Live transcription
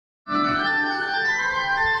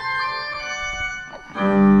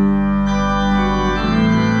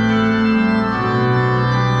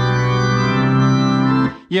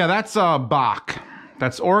Yeah, that's Bach.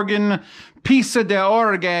 That's organ Pisa de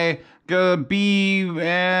Orge BVW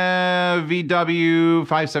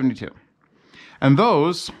 572. And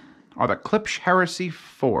those are the Klipsch Heresy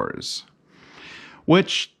 4s.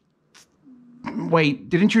 Which, wait,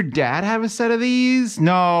 didn't your dad have a set of these?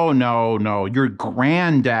 No. Your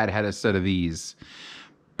granddad had a set of these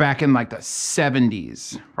back in like the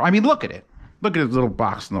 70s. I mean, look at it. Look at his little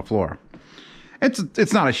box on the floor.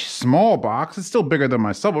 It's not a small box. It's still bigger than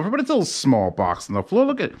my subwoofer, but it's a little small box on the floor.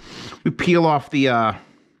 Look at it. We peel off the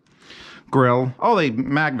grill. Oh, they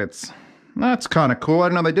magnets. That's kind of cool. I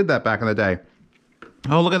didn't know they did that back in the day.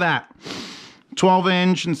 Oh, look at that.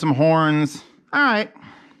 12-inch and some horns. All right.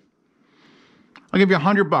 I'll give you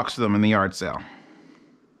 $100 for them in the yard sale.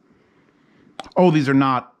 Oh, these are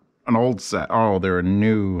not an old set. Oh, they're a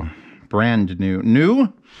new, brand new.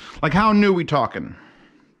 New? Like how new we talking?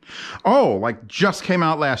 Oh, like just came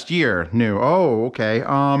out last year. New. Oh, okay.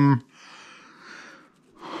 Well,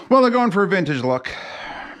 they're going for a vintage look.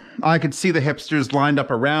 I could see the hipsters lined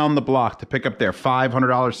up around the block to pick up their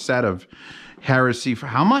 $500 set of Heresy for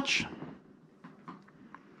how much?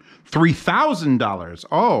 $3,000.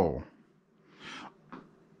 Oh.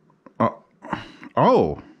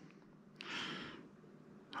 Oh.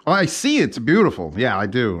 I see. It's beautiful. Yeah, I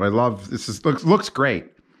do. I love this. Looks great.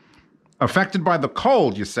 Affected by the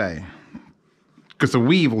cold, you say? Because the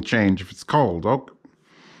weave will change if it's cold.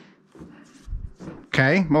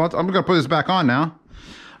 Okay. Well, I'm going to put this back on now.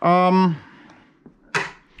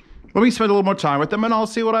 Let me spend a little more time with them, and I'll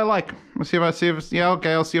see what I like. I'll see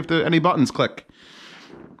if any buttons click.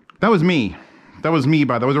 That was me. That was a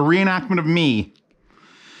reenactment of me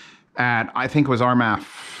at, I think it was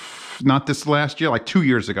RMAF, not this last year, like 2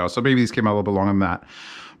 years ago. So maybe these came out a little bit longer than that.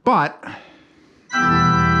 But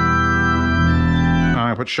I'll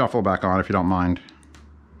put shuffle back on if you don't mind.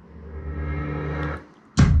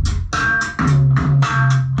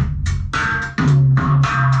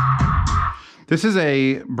 This is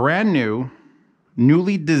a brand new,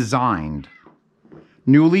 newly designed,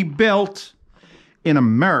 newly built in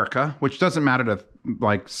America, which doesn't matter to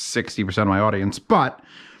like 60% of my audience, but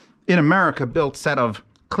in America built set of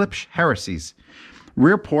Klipsch Heresies.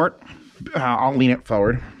 Rear port, I'll lean it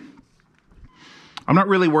forward. I'm not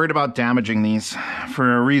really worried about damaging these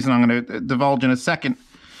for a reason I'm going to divulge in a second.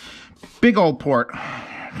 Big old port.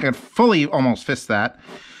 I can fully almost fist that.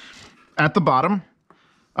 At the bottom,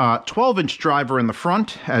 12-inch driver in the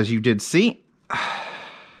front, as you did see.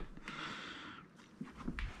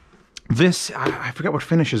 This, I forget what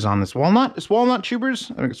finish is on this. Walnut? It's walnut,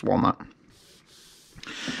 tubers? I think it's walnut.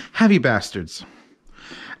 Heavy bastards.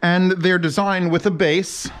 And they're designed with a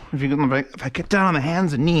base. If I get down on the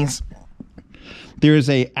hands and knees, there is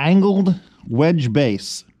a angled wedge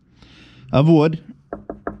base of wood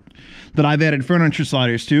that I've added furniture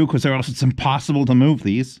sliders to, because or else it's impossible to move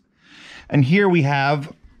these. And here we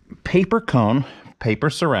have paper cone, paper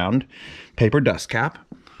surround, paper dust cap,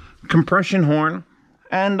 compression horn,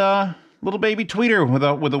 and little baby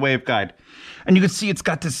tweeter with a wave guide. And you can see it's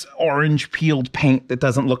got this orange peeled paint that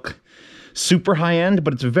doesn't look super high end,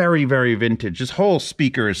 but it's very, very vintage. This whole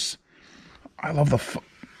speaker's, I love the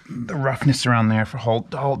roughness around there for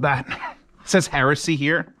hold that. It says Heresy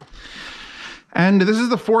here. And this is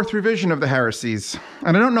the 4th revision of the Heresies.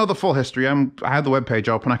 And I don't know the full history. I had the webpage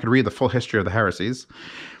open. I could read the full history of the Heresies.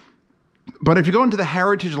 But if you go into the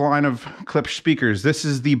heritage line of Klipsch speakers, this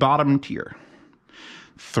is the bottom tier.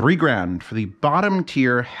 $3,000 for the bottom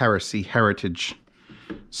tier Heresy heritage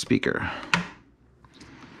speaker.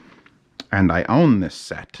 And I own this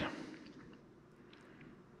set.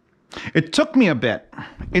 It took me a bit.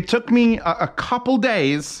 It took me a couple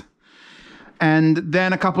days, and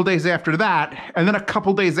then a couple days after that, and then a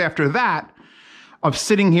couple days after that, of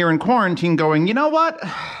sitting here in quarantine going, you know what?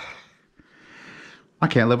 I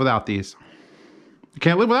can't live without these. I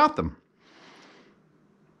can't live without them.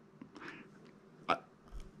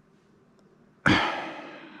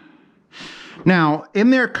 Now,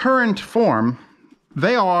 in their current form,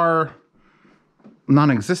 they are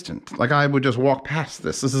non-existent. Like, I would just walk past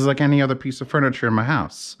this. This is like any other piece of furniture in my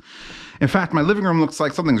house. In fact, my living room looks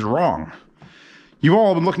like something's wrong. You've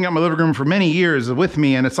all been looking at my living room for many years with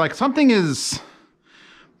me, and it's like something is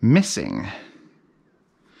missing.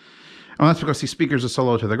 And that's because these speakers are so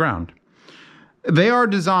low to the ground. They are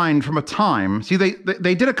designed from a time... See, they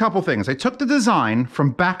did a couple things. They took the design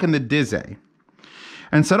from back in the Dizzy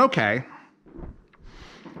and said, okay,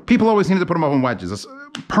 people always needed to put them up in wedges.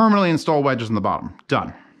 Permanently install wedges in the bottom.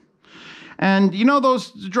 Done. And you know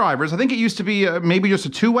those drivers, I think it used to be maybe just a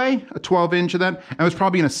two-way, a 12-inch of that, and it was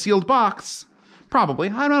probably in a sealed box. Probably.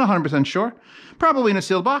 I'm not 100% sure. Probably in a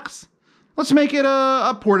sealed box. Let's make it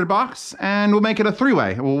a ported box, and we'll make it a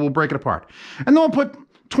three-way. We'll break it apart. And then we'll put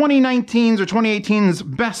 2019's or 2018's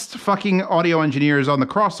best fucking audio engineers on the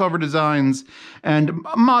crossover designs and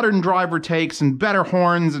modern driver takes and better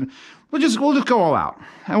horns, and we'll just go all out.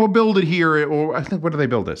 And we'll build it here. Or I think, where do they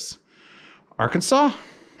build this? Arkansas?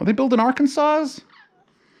 Are they building Arkansas?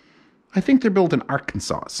 I think they're building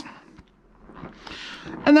Arkansas.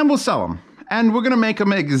 And then we'll sell them. And we're going to make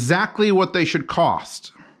them exactly what they should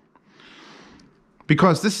cost.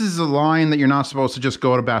 Because this is a line that you're not supposed to just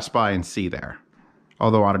go to Best Buy and see there.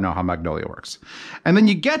 Although I don't know how Magnolia works. And then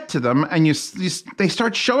you get to them and they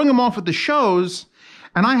start showing them off at the shows,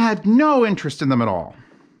 and I had no interest in them at all.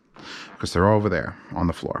 Because they're over there on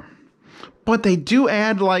the floor. But they do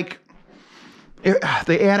add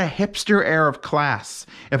they add a hipster air of class.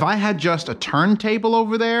 If I had just a turntable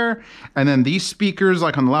over there, and then these speakers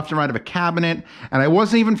like on the left and right of a cabinet, and I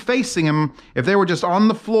wasn't even facing them, if they were just on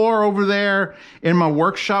the floor over there in my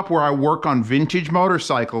workshop where I work on vintage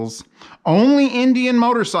motorcycles, only Indian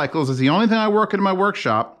motorcycles is the only thing I work in my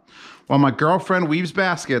workshop, while my girlfriend weaves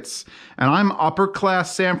baskets, and I'm upper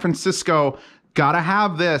class San Francisco, gotta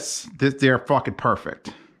have this. They're fucking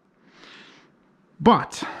perfect.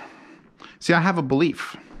 But see, I have a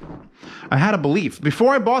belief. I had a belief.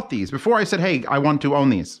 Before I bought these, before I said, hey, I want to own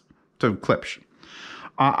these to Klipsch,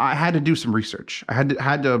 I had to do some research. I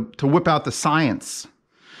had to whip out the science.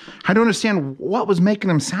 I had to understand what was making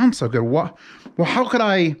them sound so good. How could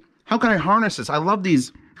I harness this? I love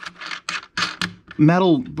these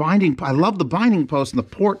metal binding. I love the binding posts and the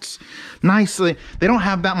ports nicely. They don't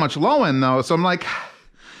have that much low end though. So I'm like,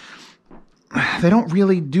 they don't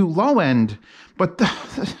really do low end, but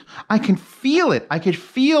I can feel it. I could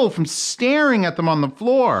feel from staring at them on the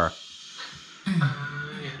floor.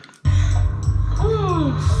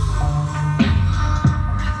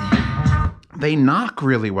 They knock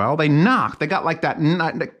really well. They knock. They got like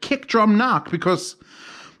that kick drum knock because,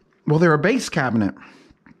 well, they're a bass cabinet.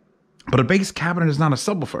 But a bass cabinet is not a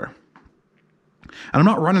subwoofer. And I'm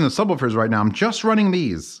not running the subwoofers right now. I'm just running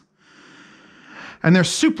these. And they're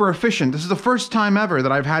super efficient. This is the first time ever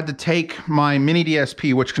that I've had to take my mini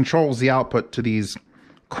DSP, which controls the output to these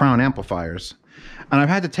crown amplifiers, and I've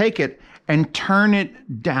had to take it and turn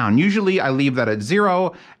it down. Usually I leave that at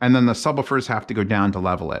 0, and then the subwoofers have to go down to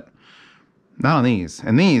level it. Not on these.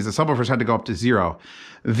 And these, the subwoofers had to go up to 0.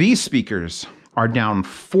 These speakers are down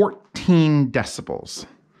 14 decibels.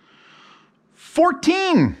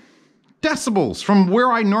 14 decibels from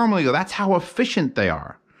where I normally go. That's how efficient they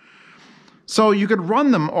are. So you could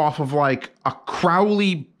run them off of like a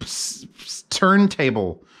Crowley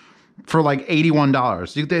turntable for like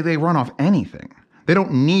 $81. They run off anything. They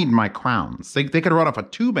don't need my crowns. They could run off a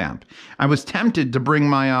tube amp. I was tempted to bring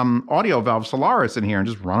my audio valve Solaris in here and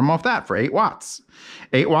just run them off that for 8 watts.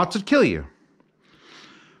 8 watts would kill you.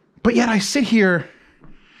 But yet I sit here,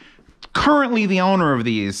 currently the owner of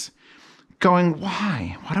these, going,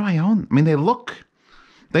 why? Why do I own them? I mean, they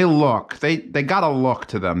got a look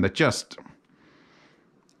to them that just...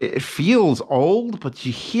 It feels old, but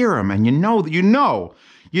you hear them and you know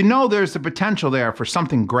there's the potential there for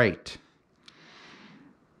something great.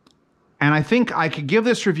 And I think I could give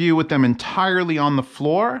this review with them entirely on the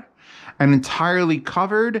floor and entirely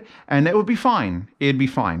covered, and it would be fine. It'd be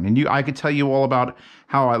fine. And I could tell you all about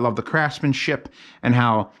how I love the craftsmanship and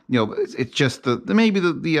how, it's just maybe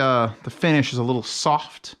the finish is a little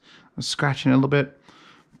soft. I'm scratching it a little bit,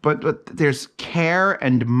 but there's care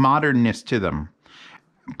and modernness to them.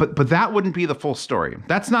 But that wouldn't be the full story.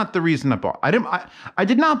 That's not the reason I bought. I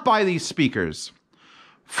did not buy these speakers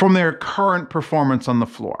from their current performance on the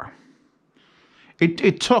floor.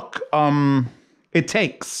 It takes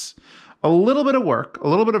a little bit of work, a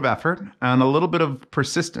little bit of effort, and a little bit of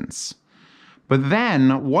persistence. But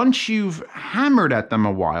then once you've hammered at them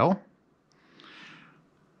a while,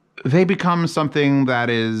 they become something that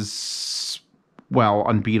is, well,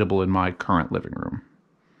 unbeatable in my current living room.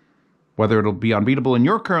 Whether it'll be unbeatable in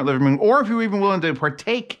your current living room, or if you're even willing to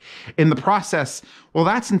partake in the process, well,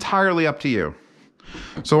 that's entirely up to you.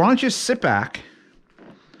 So why don't you sit back,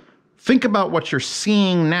 think about what you're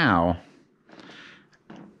seeing now,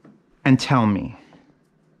 and tell me.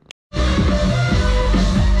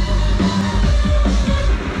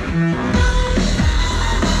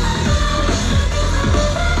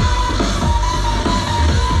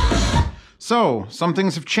 So, some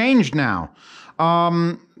things have changed now.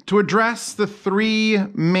 To address the 3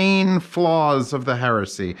 main flaws of the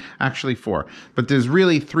Heresy, actually 4, but there's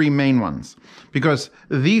really 3 main ones, because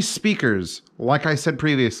these speakers, like I said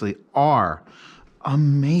previously, are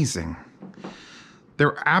amazing.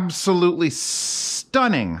 They're absolutely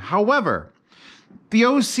stunning. However, The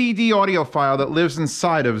OCD audiophile that lives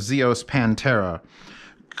inside of Zeos Pantera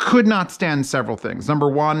could not stand several things. Number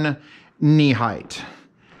one, knee height.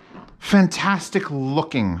 Fantastic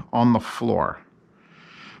looking on the floor.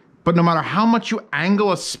 But no matter how much you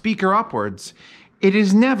angle a speaker upwards, it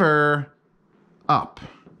is never up.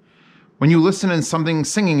 When you listen in something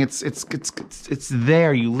singing, it's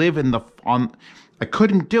there. You live in the on. I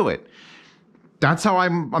couldn't do it. That's how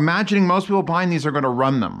I'm imagining most people buying these are going to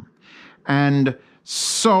run them. And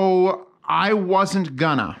so I wasn't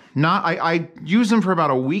gonna. I used them for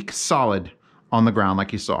about a week solid on the ground,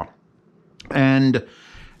 like you saw. And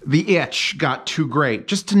the itch got too great.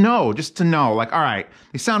 Just to know, like, all right,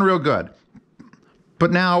 they sound real good.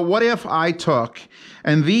 But now, what if I took,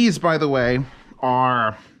 and these, by the way,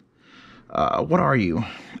 are, what are you?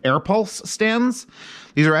 Air pulse stands?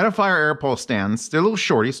 These are Edifier air pulse stands. They're little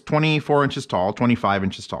shorties, 24 inches tall, 25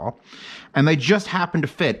 inches tall. And they just happen to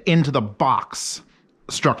fit into the box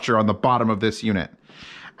structure on the bottom of this unit.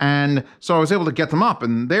 And so I was able to get them up,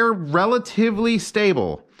 and they're relatively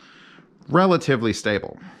stable. Relatively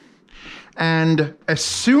stable. And as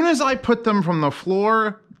soon as I put them from the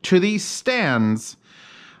floor to these stands,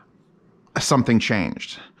 something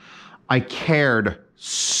changed. I cared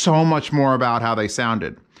so much more about how they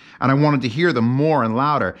sounded, and I wanted to hear them more and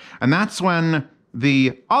louder. And that's when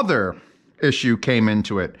the other issue came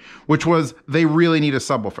into it, which was they really need a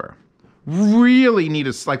subwoofer.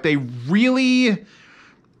 They really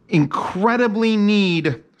incredibly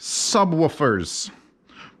need subwoofers.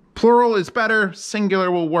 Plural is better,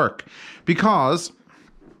 singular will work. Because,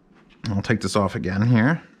 I'll take this off again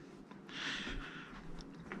here.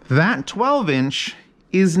 That 12-inch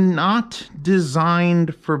is not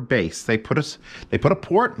designed for bass. They put a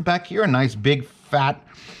port back here, a nice big fat,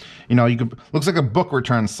 looks like a book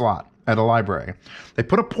return slot at a library. They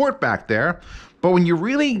put a port back there, but when you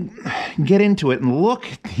really get into it and look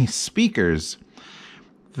at these speakers,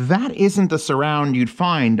 that isn't the surround you'd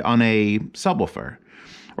find on a subwoofer,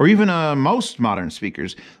 or even most modern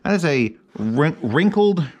speakers. That is a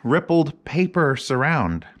wrinkled, rippled paper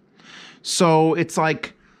surround. So it's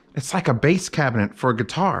like a bass cabinet for a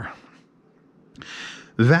guitar.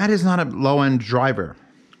 That is not a low-end driver.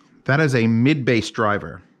 That is a mid-bass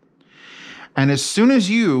driver. And as soon as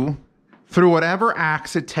you, through whatever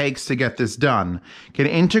axe it takes to get this done, can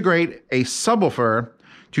integrate a subwoofer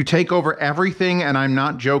to take over everything, and I'm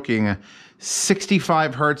not joking,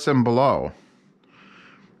 65 hertz and below,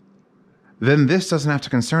 then this doesn't have to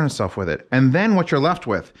concern itself with it. And then what you're left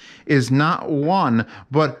with is not one,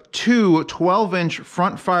 but two 12-inch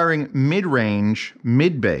front-firing mid-range,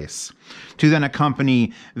 mid-bass to then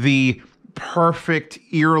accompany the perfect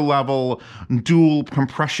ear-level dual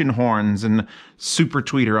compression horns and super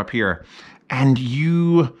tweeter up here. And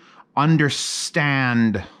you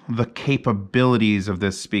understand the capabilities of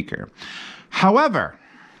this speaker. However,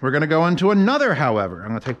 we're going to go into another however. I'm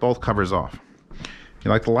going to take both covers off. You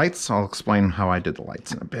like the lights? I'll explain how I did the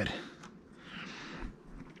lights in a bit.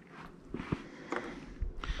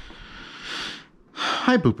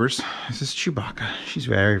 Hi, Boopers. This is Chewbacca. She's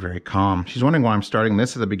very, very calm. She's wondering why I'm starting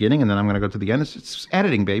this at the beginning and then I'm going to go to the end. It's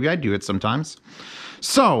editing, baby. I do it sometimes.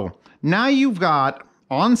 So, now you've got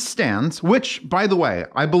on stands, which, by the way,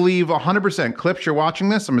 I believe 100%, Klipsch, you're watching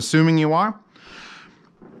this, I'm assuming you are,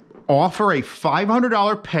 offer a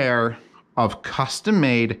 $500 pair of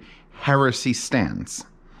custom-made Heresy stands.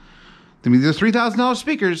 I mean, they're $3,000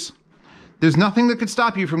 speakers. There's nothing that could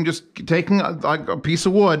stop you from just taking a piece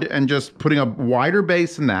of wood and just putting a wider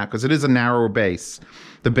base in that, because it is a narrower base.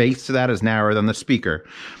 The base to that is narrower than the speaker.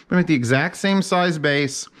 But make the exact same size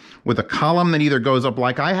base with a column that either goes up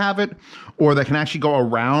like I have it, or that can actually go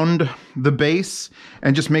around the base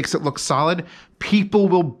and just makes it look solid. People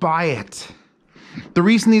will buy it. The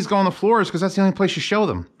reason these go on the floor is because that's the only place you show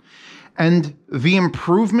them. And the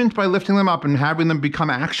improvement by lifting them up and having them become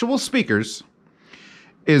actual speakers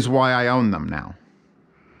is why I own them now.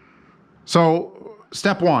 So,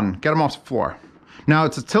 step one, get them off the floor. Now,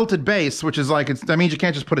 it's a tilted base, which is like, that means you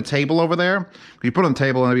can't just put a table over there. If you put it on a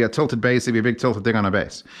table and it'd be a tilted base, it'd be a big tilted thing on a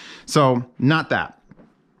base. So, not that.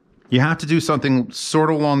 You have to do something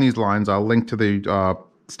sort of along these lines. I'll link to the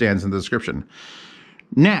stands in the description.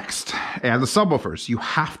 Next, add the subwoofers. You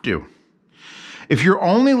have to. If you're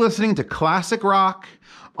only listening to classic rock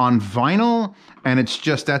on vinyl, and it's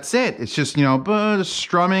just, that's it. It's just,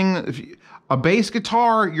 strumming. A bass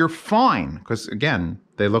guitar, you're fine. Because, again,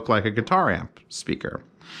 they look like a guitar amp speaker.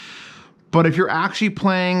 But if you're actually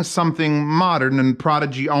playing something modern, and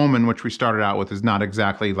Prodigy Omen, which we started out with, is not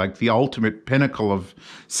exactly like the ultimate pinnacle of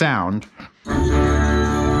sound.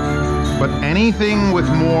 But anything with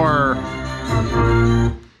more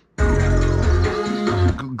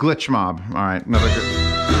Glitch Mob. All right, another good.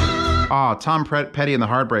 Oh, Tom Petty and the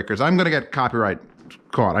Heartbreakers. I'm gonna get copyright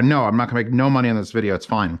caught. I know I'm not gonna make no money on this video. It's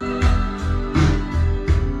fine.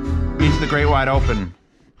 Into the Great Wide Open.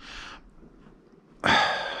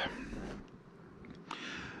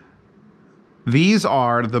 These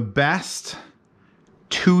are the best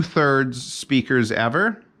 2/3 speakers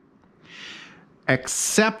ever.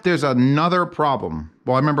 Except there's another problem.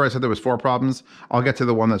 Well, I remember I said there was 4 problems. I'll get to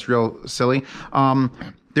the one that's real silly.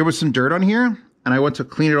 There was some dirt on here, and I went to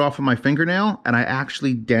clean it off with my fingernail, and I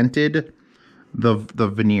actually dented the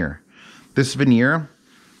veneer. This veneer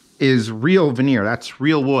is real veneer. That's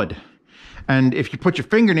real wood. And if you put your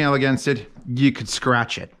fingernail against it, you could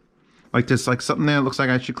scratch it. Like this, like something there looks like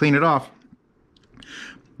I should clean it off.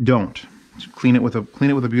 Don't. Clean it with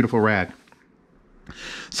a beautiful rag.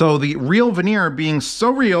 So the real veneer being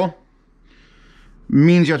so real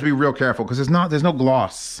means you have to be real careful because there's no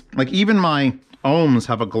gloss. Like even my ohms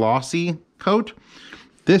have a glossy coat.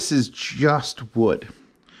 This is just wood.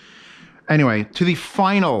 Anyway, to the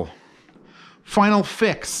final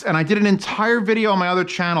fix. And I did an entire video on my other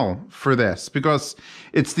channel for this because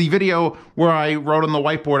it's the video where I wrote on the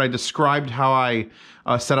whiteboard, I described how I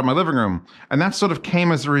set up my living room. And that sort of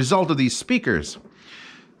came as a result of these speakers.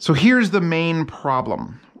 So here's the main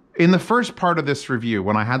problem. In the first part of this review,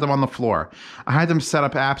 when I had them on the floor, I had them set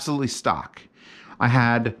up absolutely stock. I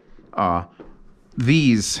had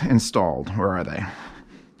these installed. Where are they?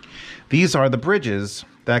 These are the bridges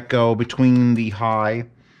that go between the high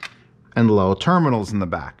and low terminals in the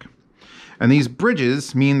back. And these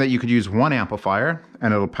bridges mean that you could use one amplifier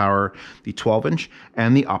and it'll power the 12-inch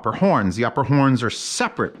and the upper horns. The upper horns are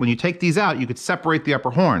separate. When you take these out, you could separate the upper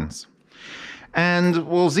horns. And,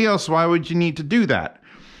 well, Zeos, why would you need to do that?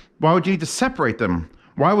 Why would you need to separate them?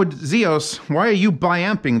 Why are you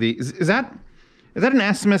biamping these? Is that an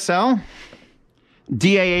SMSL?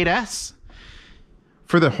 DA8S?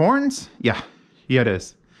 For the horns? Yeah, it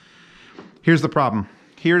is. Here's the problem.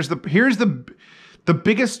 Here's the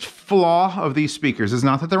biggest flaw of these speakers is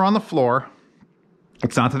not that they're on the floor.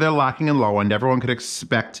 It's not that they're lacking in low end. Everyone could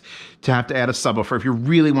expect to have to add a subwoofer if you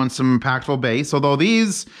really want some impactful bass, although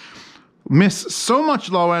these miss so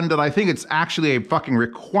much low end that I think it's actually a fucking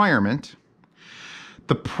requirement.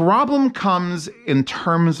 The problem comes in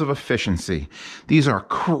terms of efficiency. These are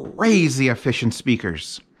crazy efficient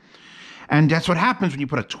speakers. And that's what happens when you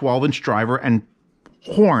put a 12-inch driver and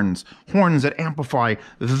horns that amplify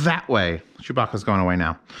that way. Chewbacca's going away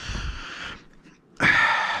now.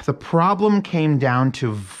 The problem came down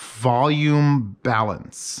to volume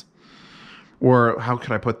balance. Or how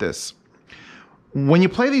could I put this? When you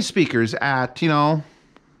play these speakers at,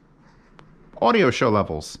 audio show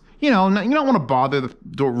levels, you don't want to bother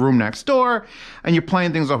the room next door, and you're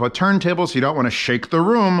playing things off a turntable, so you don't want to shake the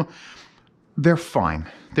room. They're fine.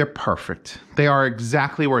 They're perfect. They are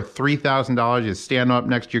exactly worth $3,000. You stand up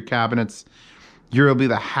next to your cabinets, you'll be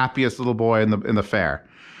the happiest little boy in the fair.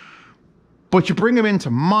 But you bring them into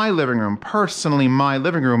my living room, personally my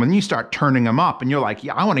living room, and you start turning them up, and you're like,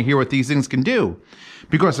 yeah, I want to hear what these things can do.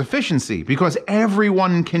 Because efficiency, because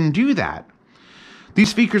everyone can do that. These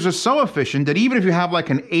speakers are so efficient that even if you have like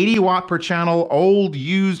an 80 watt per channel, old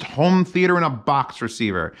used home theater in a box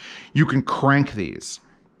receiver, you can crank these.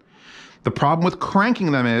 The problem with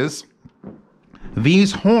cranking them is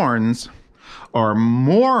these horns are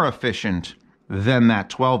more efficient than that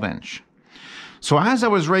 12-inch. So as I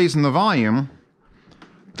was raising the volume,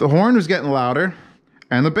 the horn was getting louder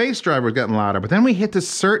and the bass driver was getting louder. But then we hit this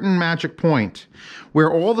certain magic point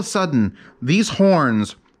where all of a sudden these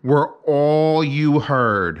horns were all you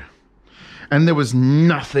heard. And there was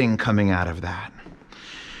nothing coming out of that.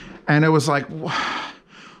 And it was like,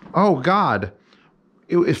 oh God.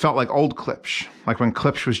 It felt like old Klipsch, like when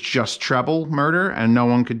Klipsch was just treble murder and no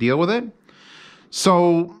one could deal with it.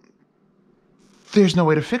 So there's no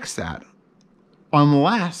way to fix that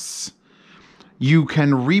unless you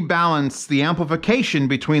can rebalance the amplification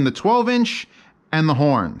between the 12-inch and the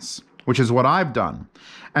horns, which is what I've done.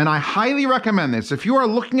 And I highly recommend this. If you are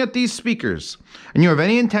looking at these speakers and you have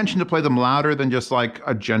any intention to play them louder than just like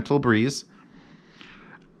a gentle breeze,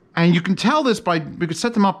 and you can tell this we could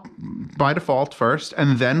set them up by default first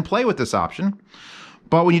and then play with this option.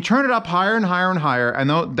 But when you turn it up higher and higher and higher, and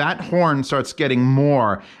that horn starts getting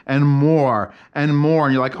more and more and more,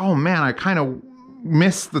 and you're like, oh man, I kind of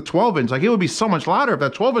miss the 12-inch. Like it would be so much louder if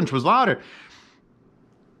that 12-inch was louder.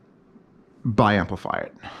 Bi-amplify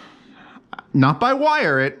it. Not by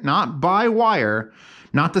wire,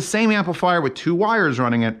 Not the same amplifier with 2 wires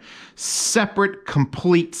running it, separate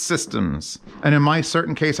complete systems. And in my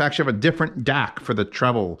certain case, I actually have a different DAC for the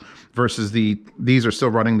treble versus these are still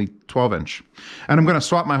running the 12-inch. And I'm gonna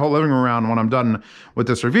swap my whole living room around when I'm done with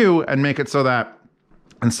this review and make it so that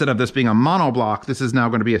instead of this being a mono block, this is now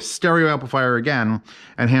going to be a stereo amplifier again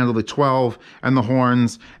and handle the 12 and the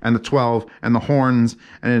horns and the 12 and the horns,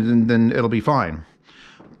 and then it'll be fine.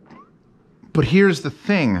 But here's the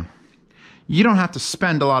thing. You don't have to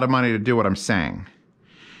spend a lot of money to do what I'm saying.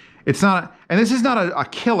 It's not, and this is not a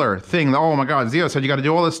killer thing. Oh my God, Zio said you got to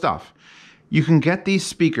do all this stuff. You can get these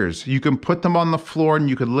speakers, you can put them on the floor and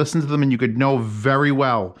you could listen to them and you could know very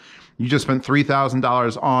well. You just spent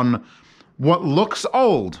 $3,000 on what looks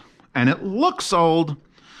old, and it looks old,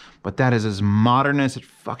 but that is as modern as it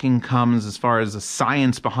fucking comes as far as the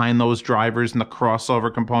science behind those drivers and the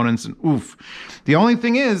crossover components, and oof. The only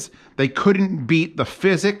thing is, they couldn't beat the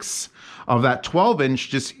physics of that 12-inch.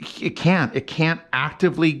 Just, it can't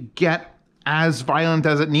actively get as violent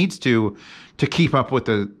as it needs to keep up with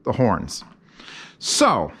the horns.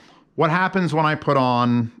 So, what happens when I put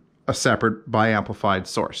on a separate bi-amplified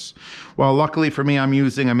source? Well, luckily for me, I'm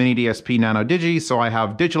using a mini DSP Nano Digi, so I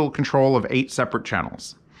have digital control of 8 separate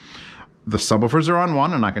channels. The subwoofers are on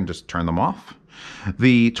one and I can just turn them off.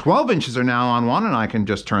 The 12 inches are now on one and I can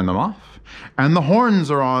just turn them off. And the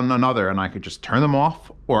horns are on another and I could just turn them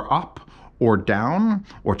off or up or down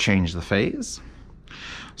or change the phase.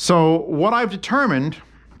 So what I've determined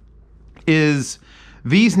is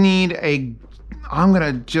these need a, I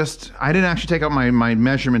didn't actually take out my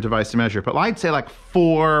measurement device to measure, but I'd say like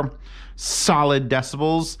 4 solid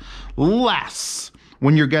decibels less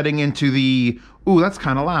when you're getting into the, ooh, that's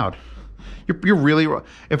kind of loud. You're really,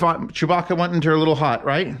 Chewbacca went into a little hot,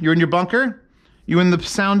 right? You're in your bunker? You in the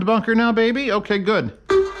sound bunker now, baby? Okay, good.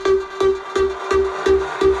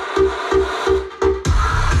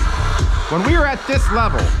 When we are at this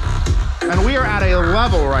level, and we are at a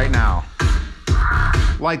level right now,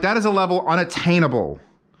 like that is a level unattainable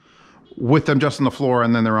with them just on the floor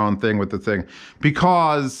and then their own thing with the thing.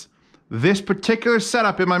 Because this particular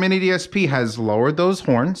setup in my mini DSP has lowered those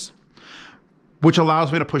horns, which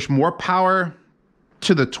allows me to push more power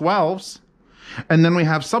to the 12s. And then we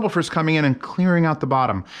have subwoofers coming in and clearing out the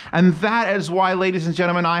bottom. And that is why, ladies and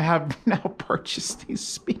gentlemen, I have now purchased these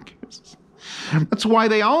speakers. That's why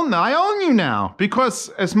they own them. I own you now. Because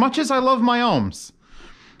as much as I love my ohms,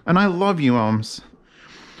 and I love you ohms,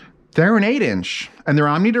 they're an 8-inch and they're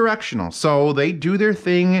omnidirectional. So they do their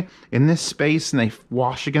thing in this space and they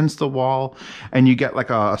wash against the wall. And you get like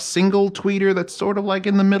a single tweeter that's sort of like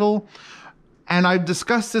in the middle. And I've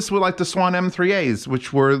discussed this with like the Swan M3As,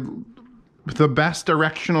 which were the best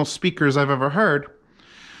directional speakers I've ever heard.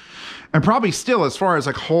 And probably still, as far as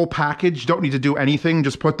like whole package, don't need to do anything,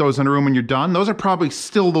 just put those in a room when you're done. Those are probably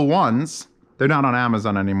still the ones. They're not on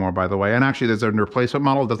Amazon anymore, by the way. And actually, there's a replacement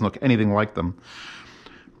model. It doesn't look anything like them.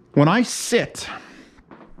 When I sit,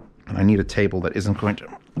 and I need a table that isn't going to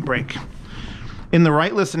break, in the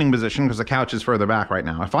right listening position, because the couch is further back right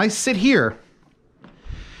now. If I sit here,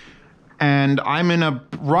 and I'm in a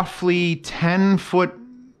roughly 10-foot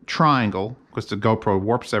triangle, because the GoPro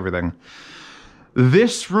warps everything,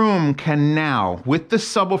 this room can now, with the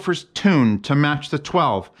subwoofers tuned to match the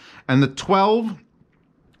 12, and the 12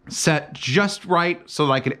 set just right so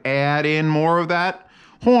that I could add in more of that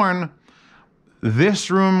horn,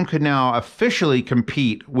 this room could now officially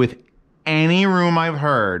compete with any room I've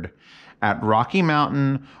heard at Rocky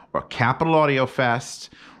Mountain or Capitol Audio Fest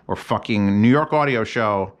or fucking New York Audio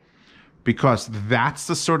Show, because that's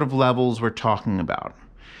the sort of levels we're talking about.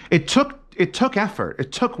 It took effort,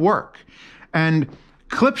 it took work. And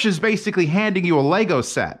Klipsch is basically handing you a Lego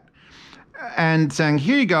set and saying,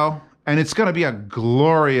 here you go, and it's gonna be a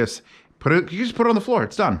glorious, you just put it on the floor,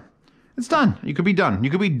 it's done. It's done, you could be done. You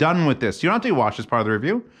could be done with this. You don't have to watch this part of the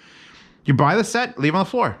review. You buy the set, leave it on the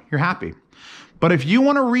floor, you're happy. But if you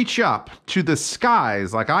wanna reach up to the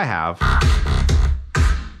skies like I have,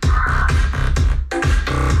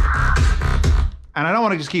 and I don't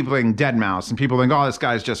want to just keep playing Dead Mouse and people think, oh, this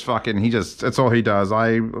guy's just fucking, that's all he does.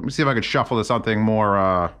 Let me see if I could shuffle to something more,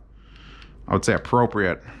 I would say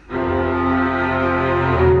appropriate.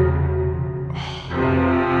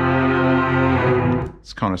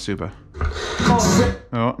 It's Konosuba.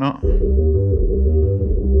 Oh, no.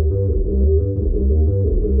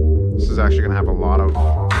 This is actually going to have a lot of...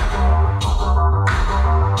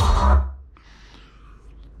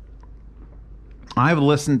 I've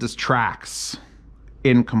listened to tracks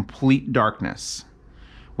in complete darkness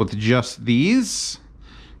with just these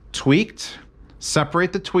tweaked,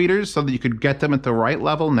 separate the tweeters so that you could get them at the right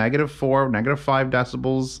level, -4, -5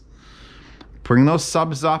 decibels, Bring those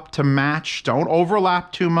subs up to match. Don't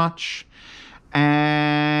overlap too much.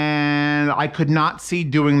 And I could not see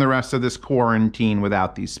doing the rest of this quarantine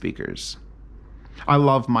without these speakers. I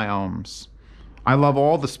love my ohms. I love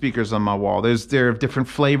all the speakers on my wall. There are different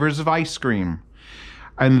flavors of ice cream.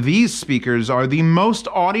 And these speakers are the most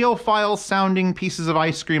audiophile sounding pieces of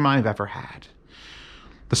ice cream I've ever had.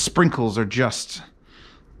 The sprinkles are just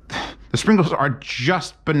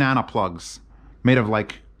banana plugs made of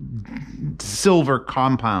like silver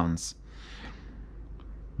compounds.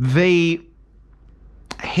 They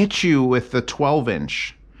hit you with the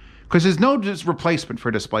 12-inch because there's no replacement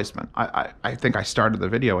for displacement. I think I started the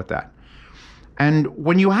video with that. And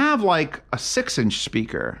when you have like a 6-inch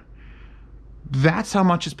speaker, that's how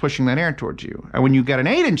much is pushing that air towards you. And when you get an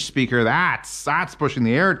 8-inch speaker, that's pushing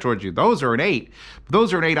the air towards you. Those are an 8.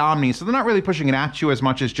 Those are an 8 Omni, so they're not really pushing it at you as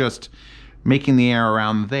much as just making the air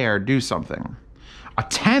around there do something. A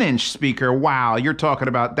 10-inch speaker, wow, you're talking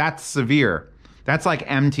about, that's severe. That's like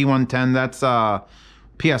MT110, that's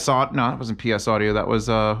PS Audio, no, it wasn't PS Audio, that was,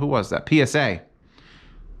 who was that? PSA,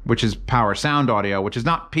 which is Power Sound Audio, which is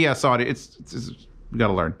not PS Audio, it's we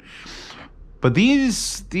gotta learn. But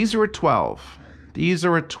these are at 12. These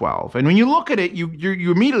are at 12. And when you look at it, you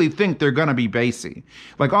immediately think they're gonna be bassy.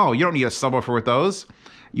 Like, oh, you don't need a subwoofer with those.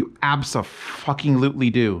 You abso-fucking-lutely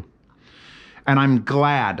do. And I'm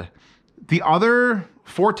glad. The other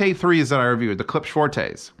Forte 3s that I reviewed, the Klipsch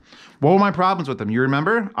Fortes, what were my problems with them? You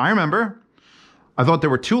remember? I remember. I thought they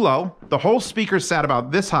were too low. The whole speaker sat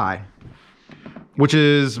about this high, which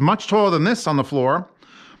is much taller than this on the floor.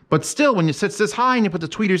 But still, when you sit this high and you put the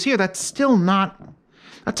tweeters here, that's still not,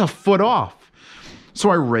 that's a foot off. So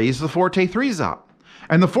I raised the Forte 3s up.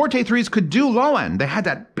 And the Forte 3s could do low end. They had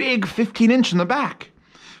that big 15-inch in the back.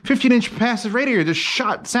 15-inch passive radiator just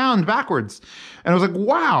shot sound backwards. And I was like,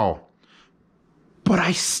 wow. But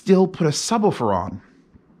I still put a subwoofer on.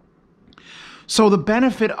 So the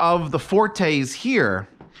benefit of the Fortes here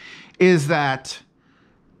is that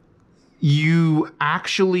you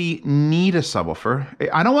actually need a subwoofer.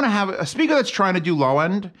 I don't want to have a speaker that's trying to do low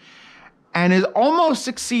end and is almost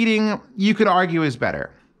succeeding, you could argue is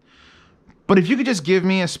better. But if you could just give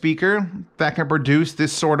me a speaker that can produce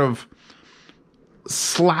this sort of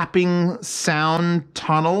slapping sound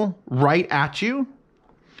tunnel right at you,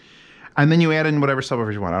 and then you add in whatever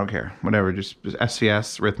subwoofers you want. I don't care. Whatever, just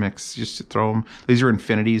SVS, Rhythmics, just throw them. These are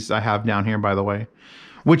Infinities I have down here, by the way,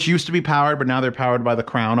 which used to be powered, but now they're powered by the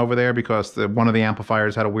crown over there because one of the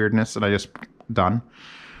amplifiers had a weirdness that I just done.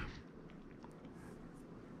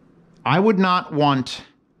 I would not want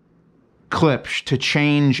Klipsch to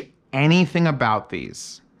change anything about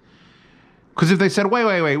these. Because if they said,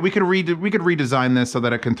 wait, we could redesign this so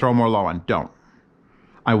that it can throw more low end. Don't.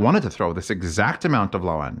 I wanted to throw this exact amount of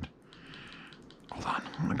low end. Hold on,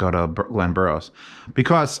 I'm gonna go to Glenn Burrows.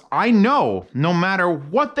 Because I know no matter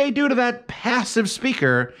what they do to that passive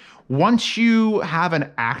speaker, once you have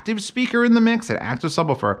an active speaker in the mix, an active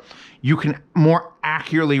subwoofer, you can more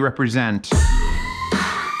accurately represent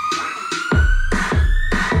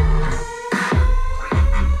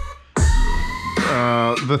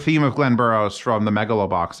the theme of Glenn Burrows from the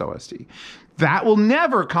Megalobox OST. That will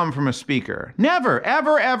never come from a speaker. Never,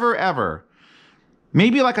 ever, ever, ever.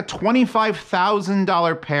 Maybe like a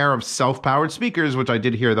 $25,000 pair of self-powered speakers, which I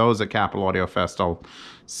did hear those at Capital Audio Fest. I'll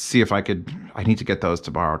see if I need to get those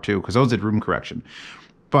to borrow too, because those did room correction.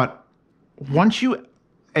 But once you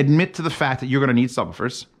admit to the fact that you're going to need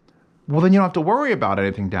subwoofers, well, then you don't have to worry about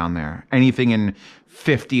anything down there. Anything in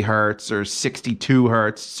 50 hertz or 62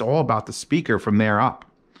 hertz, it's all about the speaker from there up.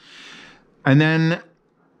 And then,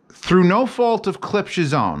 through no fault of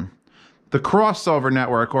Klipsch's own, the crossover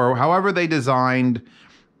network, or however they designed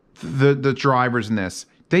the drivers in this,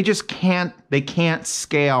 they can't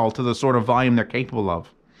scale to the sort of volume they're capable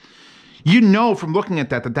of. You know from looking at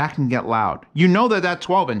that that can get loud. You know that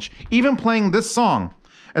 12-inch, even playing this song,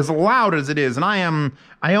 as loud as it is, and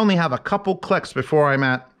I only have a couple clicks before I'm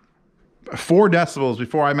at 4 decibels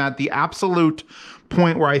before I'm at the absolute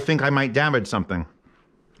point where I think I might damage something.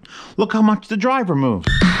 Look how much the driver moves.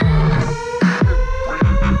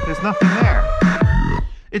 There's nothing there.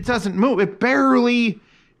 It doesn't move. It barely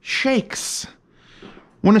shakes.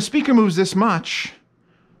 When a speaker moves this much,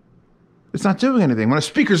 it's not doing anything. When a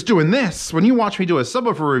speaker's doing this, when you watch me do a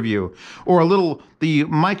subwoofer review, or the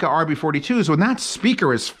Mica RB42s, when that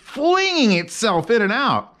speaker is flinging itself in and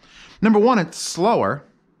out, number one, it's slower.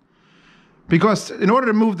 Because in order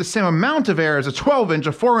to move the same amount of air as a 12-inch,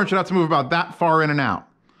 a 4-inch would have to move about that far in and out.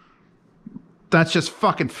 That's just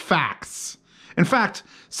fucking facts. In fact,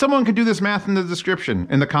 someone could do this math in the description,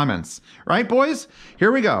 in the comments. Right, boys?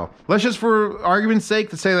 Here we go. Let's just, for argument's sake,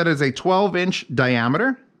 to say that it is a 12-inch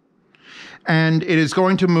diameter. And it is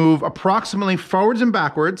going to move approximately forwards and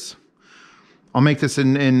backwards. I'll make this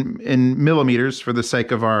in millimeters for the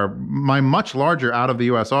sake of my much larger out of the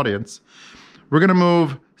US audience. We're going to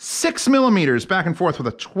move 6 millimeters back and forth with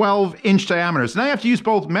a 12-inch diameter. So now you have to use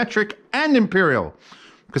both metric and imperial,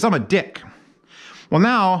 because I'm a dick. Well,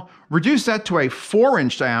 now reduce that to a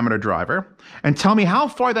 4-inch diameter driver and tell me how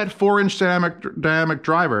far that 4-inch diameter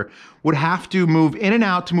driver would have to move in and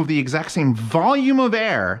out to move the exact same volume of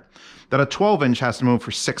air that a 12-inch has to move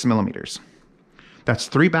for 6 millimeters. That's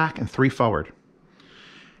 3 back and 3 forward.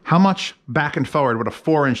 How much back and forward would a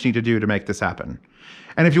 4-inch need to do to make this happen?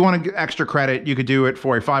 And if you want to get extra credit, you could do it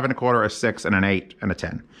for a 5 1/4, a 6, and an 8, and a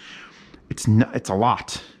 10. It's a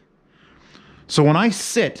lot. So when I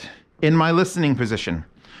sit in my listening position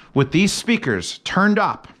with these speakers turned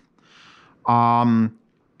up,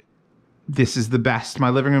 this is the best my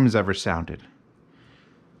living room has ever sounded.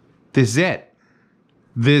 This is it.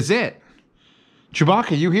 This is it.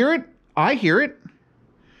 Chewbacca, you hear it? I hear it.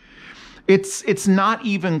 It's not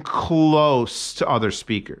even close to other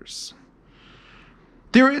speakers.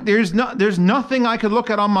 There's nothing I could look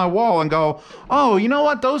at on my wall and go, oh, you know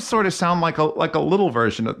what? Those sort of sound like a little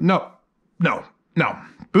version of no.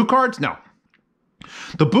 Boot cards, no.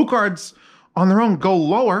 The boot cards on their own go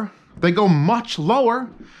lower. They go much lower,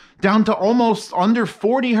 down to almost under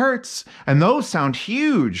 40 hertz, and those sound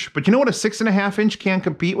huge. But you know what a 6.5-inch can't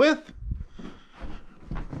compete with?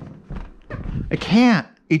 It can't.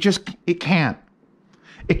 It can't.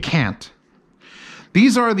 It can't.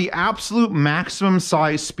 These are the absolute maximum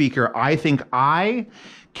size speaker I think I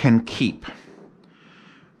can keep.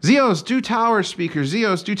 Zeos, do tower speakers.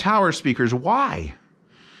 Zeos, do tower speakers. Why?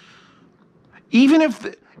 Even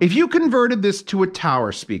if you converted this to a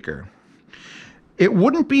tower speaker, it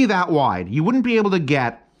wouldn't be that wide. You wouldn't be able to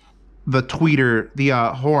get the tweeter, the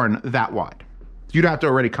horn that wide. You'd have to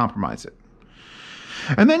already compromise it.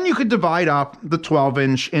 And then you could divide up the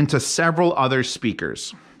 12-inch into several other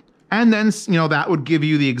speakers. And then, you know, that would give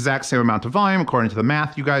you the exact same amount of volume according to the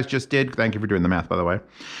math you guys just did. Thank you for doing the math, by the way.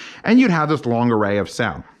 And you'd have this long array of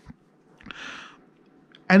sound.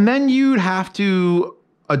 And then you'd have to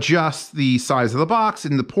adjust the size of the box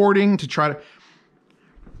and the porting to try to...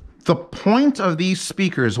 The point of these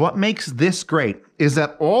speakers, what makes this great, is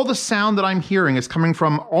that all the sound that I'm hearing is coming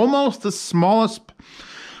from almost the smallest...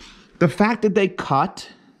 The fact that they cut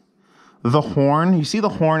the horn, you see the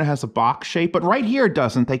horn has a box shape, but right here it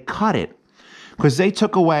doesn't. They cut it because they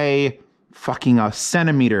took away fucking a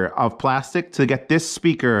centimeter of plastic to get this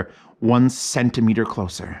speaker 1 centimeter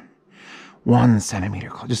closer. 1 centimeter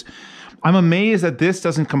closer. I'm amazed that this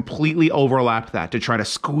doesn't completely overlap that to try to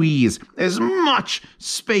squeeze as much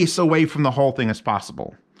space away from the whole thing as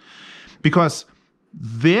possible. Because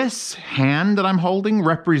this hand that I'm holding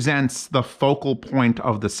represents the focal point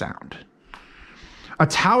of the sound. A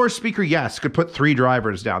tower speaker, yes, could put 3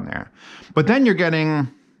 drivers down there, but then you're getting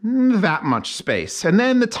that much space. And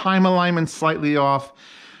then the time alignment's slightly off.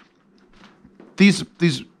 These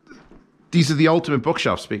are the ultimate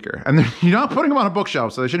bookshelf speaker. And you're not putting them on a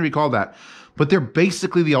bookshelf, so they shouldn't be called that. But they're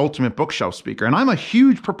basically the ultimate bookshelf speaker. And I'm a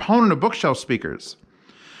huge proponent of bookshelf speakers.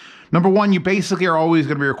 Number 1, you basically are always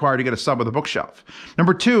going to be required to get a sub with a bookshelf.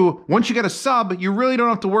 Number 2, once you get a sub, you really don't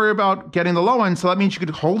have to worry about getting the low end, so that means you could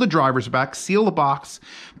hold the drivers back, seal the box,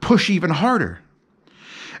 push even harder.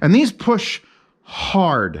 And these push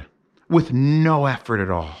hard with no effort at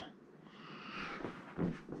all.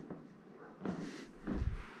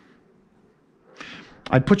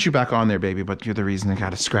 I'd put you back on there, baby, but you're the reason I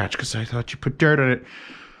got a scratch, because I thought you put dirt on it.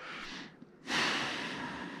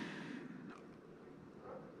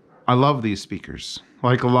 I love these speakers.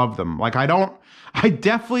 Like, love them. Like, I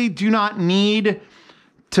definitely do not need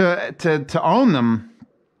to own them,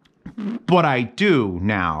 but I do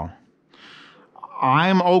now.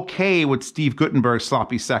 I'm okay with Steve Guttenberg's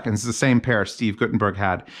sloppy seconds, the same pair Steve Guttenberg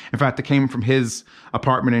had. In fact, it came from his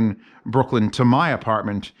apartment in Brooklyn to my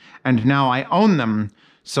apartment, and now I own them,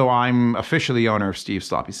 so I'm officially owner of Steve's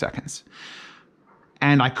sloppy seconds.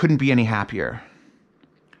 And I couldn't be any happier.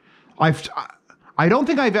 I don't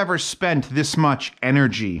think I've ever spent this much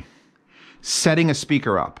energy setting a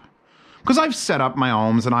speaker up. Because I've set up my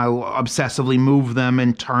ohms and I'll obsessively move them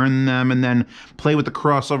and turn them and then play with the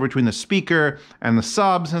crossover between the speaker and the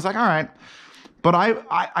subs. And it's like, all right. But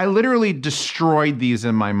I literally destroyed these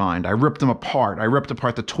in my mind. I ripped them apart. I ripped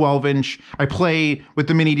apart the 12-inch. I play with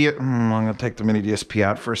the mini DSP. I'm going to take the mini DSP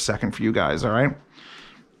out for a second for you guys, all right?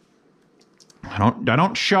 I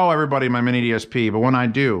don't show everybody my mini DSP, but when I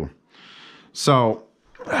do, So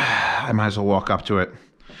I might as well walk up to it.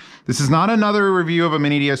 This is not another review of a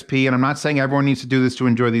mini DSP, and I'm not saying everyone needs to do this to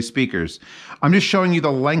enjoy these speakers. I'm just showing you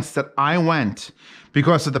the lengths that I went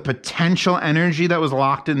because of the potential energy that was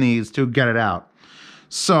locked in these to get it out.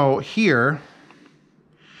 So here,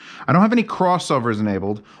 I don't have any crossovers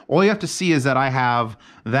enabled. All you have to see is that I have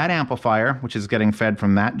that amplifier, which is getting fed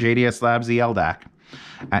from that JDS Labs EL DAC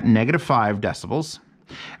at -5 decibels.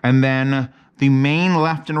 And then the main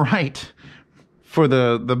left and right for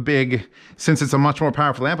the big, since it's a much more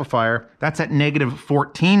powerful amplifier, that's at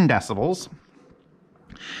 -14 decibels.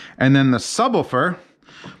 And then the subwoofer,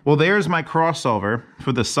 well, there's my crossover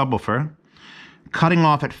for the subwoofer, cutting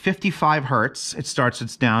off at 55 hertz. It starts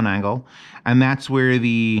its down angle, and that's where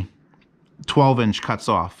the 12-inch cuts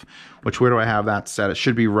off, which, where do I have that set? It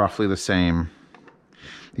should be roughly the same.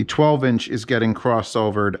 The 12-inch is getting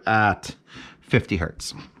crossovered at 50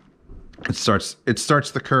 hertz. It starts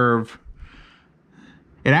the curve.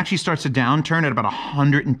 It actually starts a downturn at about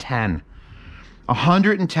 110.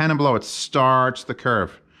 110 and below, it starts the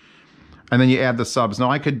curve. And then you add the subs.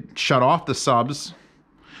 Now I could shut off the subs.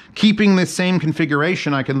 Keeping the same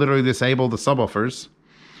configuration, I can literally disable the subwoofers,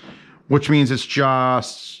 which means it's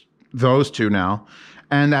just those two now.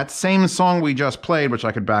 And that same song we just played, which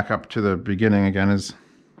I could back up to the beginning again, is...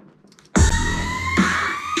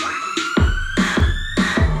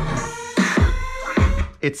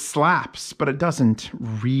 It slaps, but it doesn't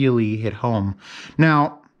really hit home.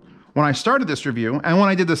 Now, when I started this review, and when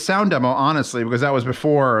I did the sound demo, honestly, because that was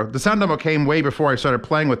before, the sound demo came way before I started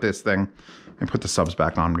playing with this thing. I put the subs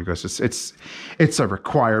back on because it's a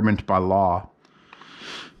requirement by law.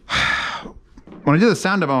 When I did the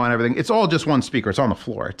sound demo and everything, it's all just one speaker. It's on the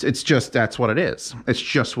floor. It's just, that's what it is. It's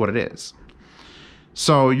just what it is.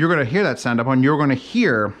 So you're going to hear that sound demo, and you're going to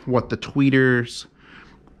hear what the tweeters,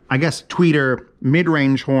 I guess tweeter,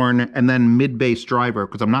 mid-range horn, and then mid-bass driver,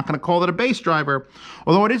 because I'm not going to call it a bass driver,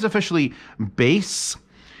 although it is officially bass.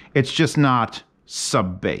 It's just not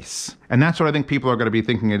sub-bass. And that's what I think people are going to be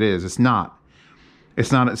thinking it is. It's not.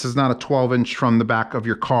 It's not. This is not a 12-inch from the back of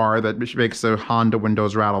your car that makes the Honda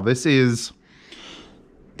windows rattle. This is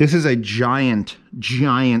a giant,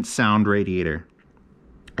 giant sound radiator.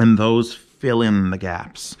 And those fill in the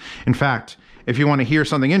gaps. In fact, if you want to hear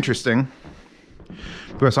something interesting,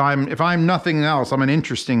 because if I'm nothing else, I'm an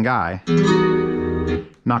interesting guy.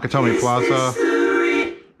 Nakatomi Plaza,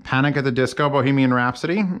 Panic at the Disco, Bohemian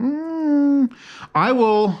Rhapsody. I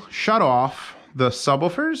will shut off the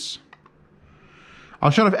subwoofers. I'll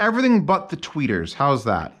shut off everything but the tweeters. How's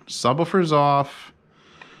that? Subwoofers off,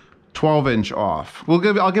 12-inch off. I'll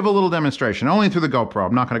give a little demonstration, only through the GoPro.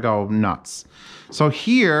 I'm not going to go nuts. So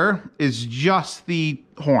here is just the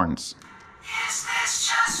horns. Is this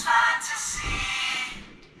just fantasy?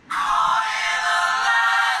 Caught in the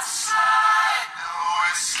landslide, no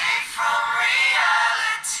escape from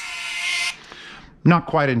reality. Not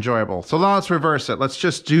quite enjoyable. So now let's reverse it. Let's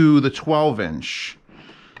just do the 12-inch.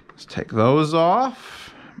 Let's take those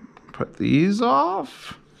off. Put these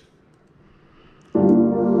off.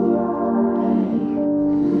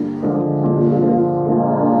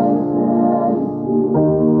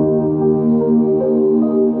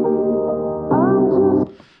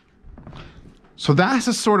 So that's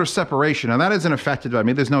a sort of separation. Now that isn't affected by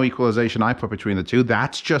me. There's no equalization I put between the two.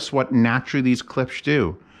 That's just what naturally these Klipsch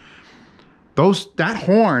do. That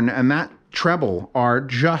horn and that treble are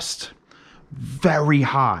just very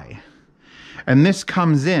high. And this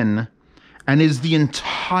comes in and is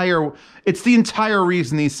it's the entire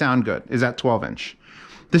reason these sound good, is that 12-inch.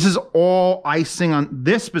 This is all icing on,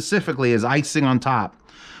 this specifically is icing on top.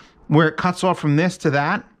 Where it cuts off from this to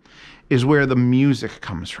that is where the music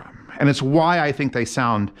comes from. And it's why I think they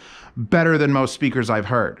sound better than most speakers I've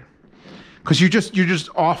heard. Because you're just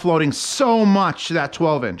offloading so much to that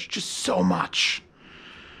 12-inch, just so much,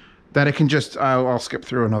 that it can just, I'll skip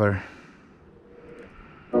through another.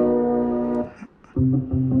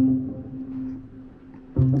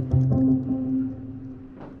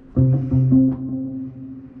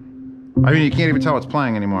 I mean, you can't even tell it's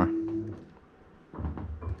playing anymore.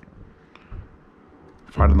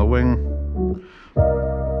 Fight on the Wing.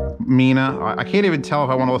 Mina. I can't even tell if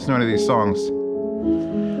I want to listen to any of these songs.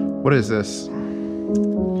 What is this?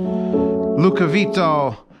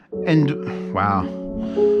 Lucavito and... wow.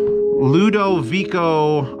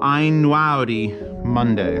 Ludovico Einaudi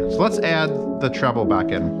Monday. So let's add the treble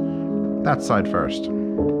back in. That side first.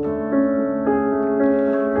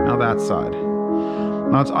 Now that side.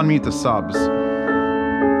 Now let's unmute the subs,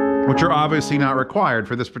 which are obviously not required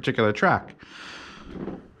for this particular track.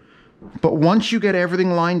 But once you get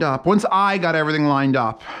everything lined up, once I got everything lined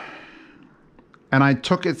up, And I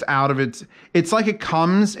took it out of its... It's like it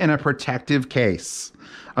comes in a protective case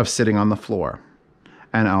of sitting on the floor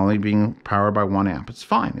and only being powered by 1 amp. It's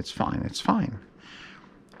fine. It's fine. It's fine.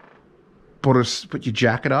 But you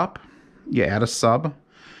jack it up. You add a sub.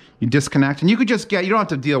 You disconnect. And you could just get... You don't have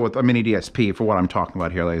to deal with a mini DSP for what I'm talking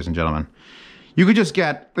about here, ladies and gentlemen. You could just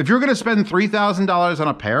get... If you're going to spend $3,000 on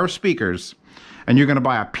a pair of speakers and you're going to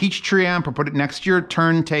buy a Peachtree amp or put it next to your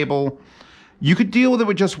turntable, you could deal with it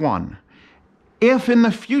with just one. If in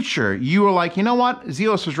the future you were like, you know what,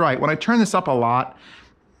 Zelos was right. When I turn this up a lot,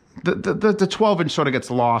 the 12-inch sort of gets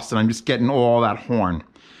lost and I'm just getting all that horn.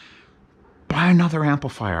 Buy another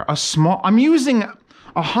amplifier. I'm using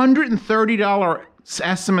 $130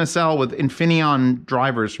 SMSL with Infineon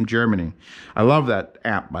drivers from Germany. I love that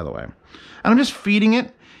amp, by the way. And I'm just feeding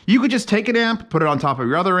it. You could just take an amp, put it on top of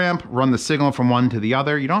your other amp, run the signal from one to the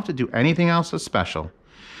other. You don't have to do anything else that's special.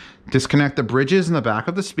 Disconnect the bridges in the back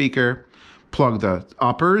of the speaker, plug the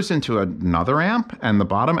uppers into another amp and the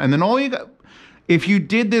bottom, and then all you got... If you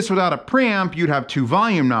did this without a preamp, you'd have 2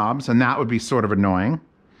 volume knobs, and that would be sort of annoying.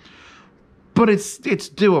 But it's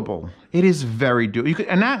doable. It is very doable.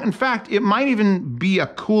 And that, in fact, it might even be a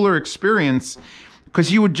cooler experience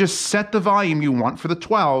because you would just set the volume you want for the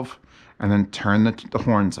 12 and then turn the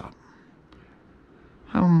horns up.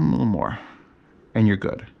 A little more, and you're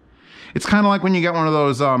good. It's kind of like when you get one of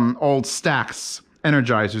those old Stax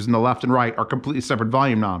energizers, and the left and right are completely separate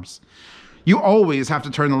volume knobs. You always have to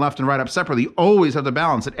turn the left and right up separately. You always have to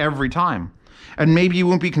balance it every time. And maybe you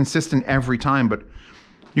won't be consistent every time, but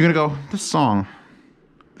you're going to go, this song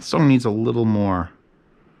needs a little more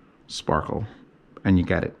sparkle, and you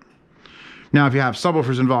get it. Now, if you have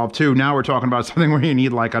subwoofers involved too, now we're talking about something where you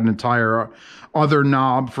need like an entire other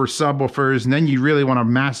knob for subwoofers, and then you really want a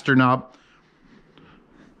master knob.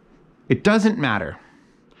 It doesn't matter.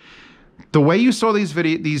 The way you saw these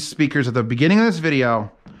speakers at the beginning of this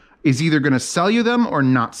video is either going to sell you them or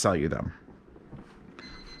not sell you them.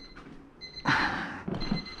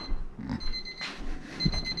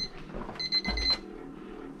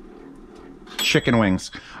 Chicken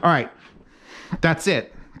wings. All right, that's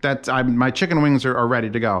it. My chicken wings are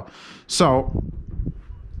ready to go. So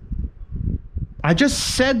I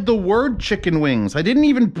just said the word chicken wings. I didn't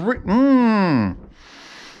even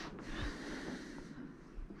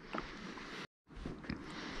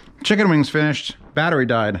Chicken wings finished. Battery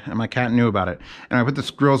died, and my cat knew about it. And I put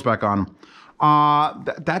the grills back on.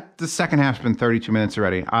 The second half's been 32 minutes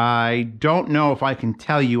already. I don't know if I can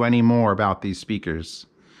tell you any more about these speakers.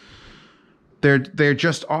 They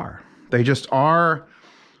just are. They just are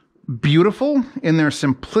beautiful in their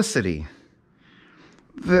simplicity.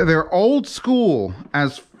 They're old school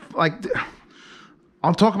as like...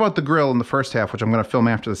 I'll talk about the grill in the first half, which I'm going to film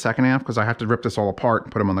after the second half because I have to rip this all apart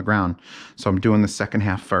and put them on the ground. So I'm doing the second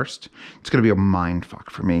half first. It's going to be a mind fuck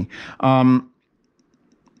for me.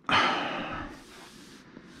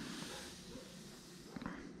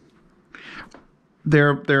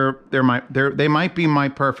 They might be my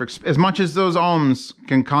perfect, as much as those ohms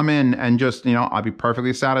can come in and just, you know, I'll be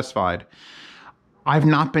perfectly satisfied. I've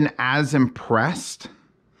not been as impressed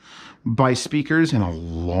by speakers in a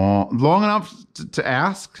long enough to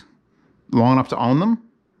ask, long enough to own them,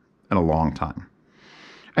 in a long time.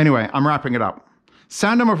 Anyway, I'm wrapping it up.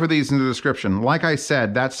 Sound demo for these in the description. Like I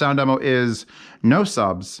said, that sound demo is no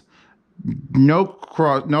subs,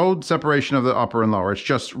 no separation of the upper and lower. It's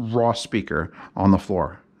just raw speaker on the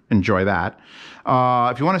floor. Enjoy that.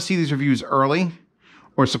 If you want to see these reviews early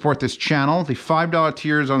or support this channel, the $5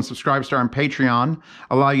 tiers on Subscribestar and Patreon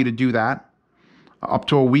allow you to do that. Up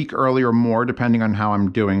to a week early or more, depending on how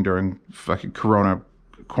I'm doing during fucking Corona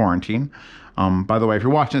quarantine. By the way, if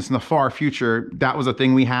you're watching this in the far future, that was a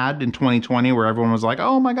thing we had in 2020 where everyone was like,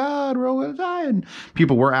 oh my God, we're all gonna die. And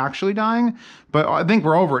people were actually dying. But I think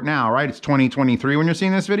we're over it now, right? It's 2023 when you're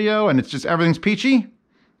seeing this video, and it's just everything's peachy. The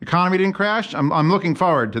economy didn't crash. I'm looking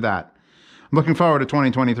forward to that. I'm looking forward to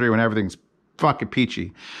 2023 when everything's fucking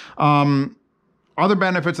peachy. Other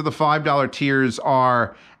benefits of the $5 tiers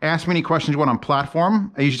are ask me any questions you want on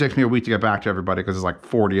platform. It usually takes me a week to get back to everybody because there's like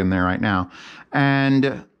 40 in there right now.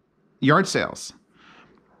 And yard sales.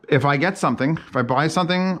 If I get something, if I buy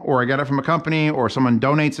something or I get it from a company or someone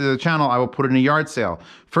donates to the channel, I will put it in a yard sale.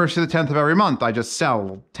 First to the 10th of every month, I just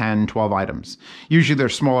sell 10, 12 items. Usually they're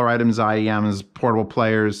smaller items, IEMs, portable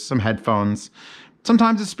players, some headphones.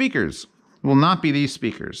 Sometimes it's speakers. Will not be these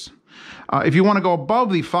speakers. If you want to go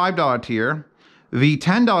above the $5 tier, the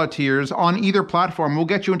 $10 tiers on either platform will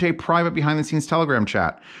get you into a private behind-the-scenes Telegram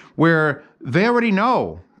chat where they already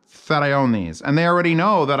know that I own these, and they already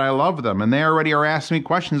know that I love them, and they already are asking me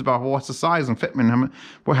questions about, well, what's the size and fitment,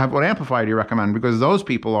 what amplifier do you recommend? Because those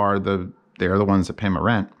people are the they're the ones that pay my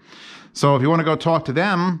rent. So if you want to go talk to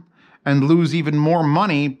them and lose even more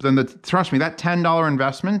money, then trust me, that $10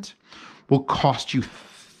 investment will cost you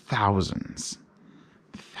thousands.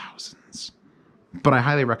 But I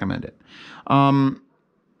highly recommend it.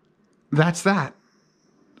 That's that.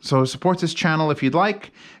 So support this channel if you'd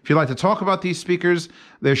like. If you'd like to talk about these speakers,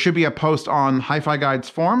 there should be a post on Hi-Fi Guide's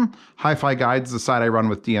forum. Hi-Fi Guide's the site I run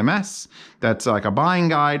with DMS. That's like a buying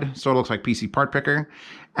guide, so it looks like PC Part Picker.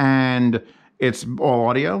 And it's all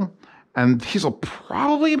audio. And these will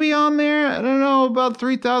probably be on there. I don't know, about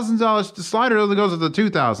 $3,000. The slider only goes to the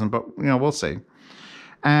 $2,000, but you know, we'll see.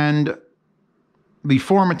 And the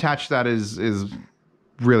forum attached to that is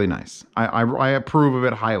really nice. I approve of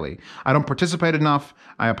it highly. I don't participate enough.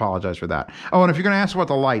 I apologize for that. Oh, and if you're going to ask about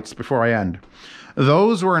the lights before I end,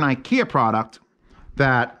 those were an IKEA product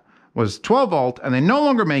that was 12 volt and they no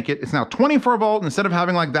longer make it. It's now 24 volt. Instead of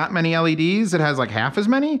having like that many LEDs, it has like half as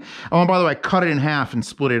many. Oh, and by the way, I cut it in half and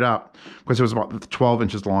split it up because it was about 12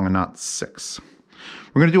 inches long and not 6.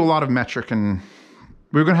 We're going to do a lot of metric and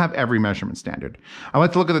we're going to have every measurement standard. I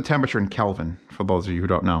like to look at the temperature in Kelvin, for those of you who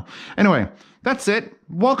don't know. Anyway, that's it.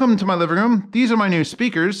 Welcome to my living room. These are my new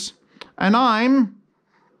speakers, and I'm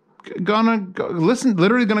gonna go listen,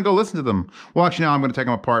 literally gonna go listen to them. Well, actually, now I'm going to take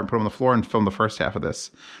them apart and put them on the floor and film the first half of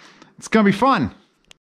this. It's going to be fun.